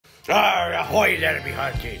Ahoy there, me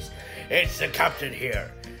hearties. It's the captain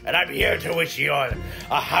here, and I'm here to wish you all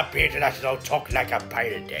a happy International Talk Like a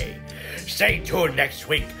Pirate Day. Stay tuned next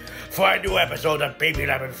week for a new episode of Baby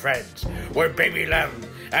Lamb and Friends, where Baby Lamb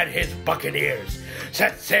and his buccaneers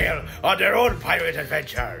set sail on their own pirate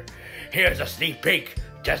adventure. Here's a sneak peek,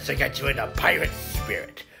 just to get you in the pirate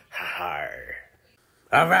spirit. Ha-ha.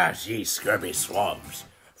 Avast, ye scurvy swabs,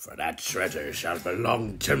 for that treasure shall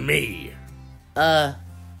belong to me.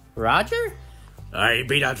 Roger? I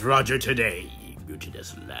be not Roger today, ye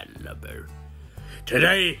mutinous landlubber.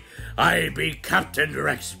 Today, I be Captain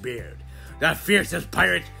Rexbeard, the fiercest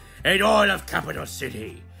pirate in all of Capital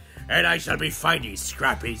City. And I shall be finding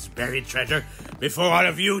Scrappy's buried treasure before all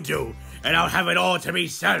of you do, and I'll have it all to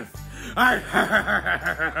myself.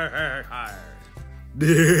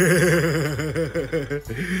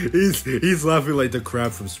 he's laughing like the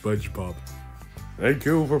crab from SpongeBob. Thank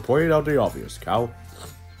you for pointing out the obvious, Cal.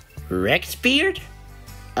 Rexbeard?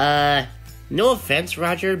 No offense,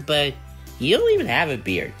 Roger, but you don't even have a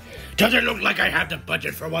beard. Does it look like I have the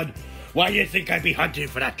budget for one? Why do you think I'd be hunting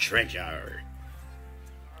for that treasure?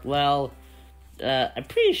 Well, I'm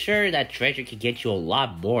pretty sure that treasure could get you a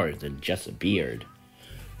lot more than just a beard.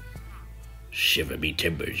 Shiver me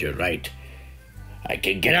timbers, you're right. I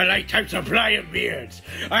can get a lifetime supply of beards.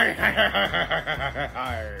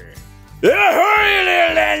 Ahoy,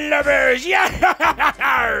 little landlubbers!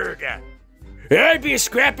 Yarg! I be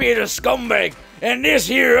Scrappy the Scumbag, and this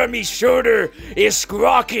here on me shoulder is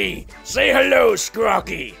Squawky. Say hello,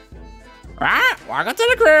 Squawky. Welcome to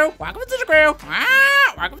the crew. Welcome to the crew.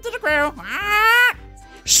 Welcome to the crew.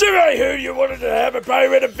 So I heard you wanted to have a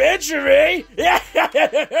pirate adventure, eh?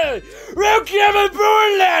 Welcome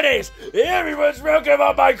aboard, laddies! Everyone's welcome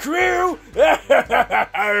on my crew!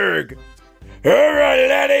 Alright,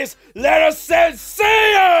 laddies, let us set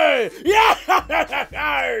sail!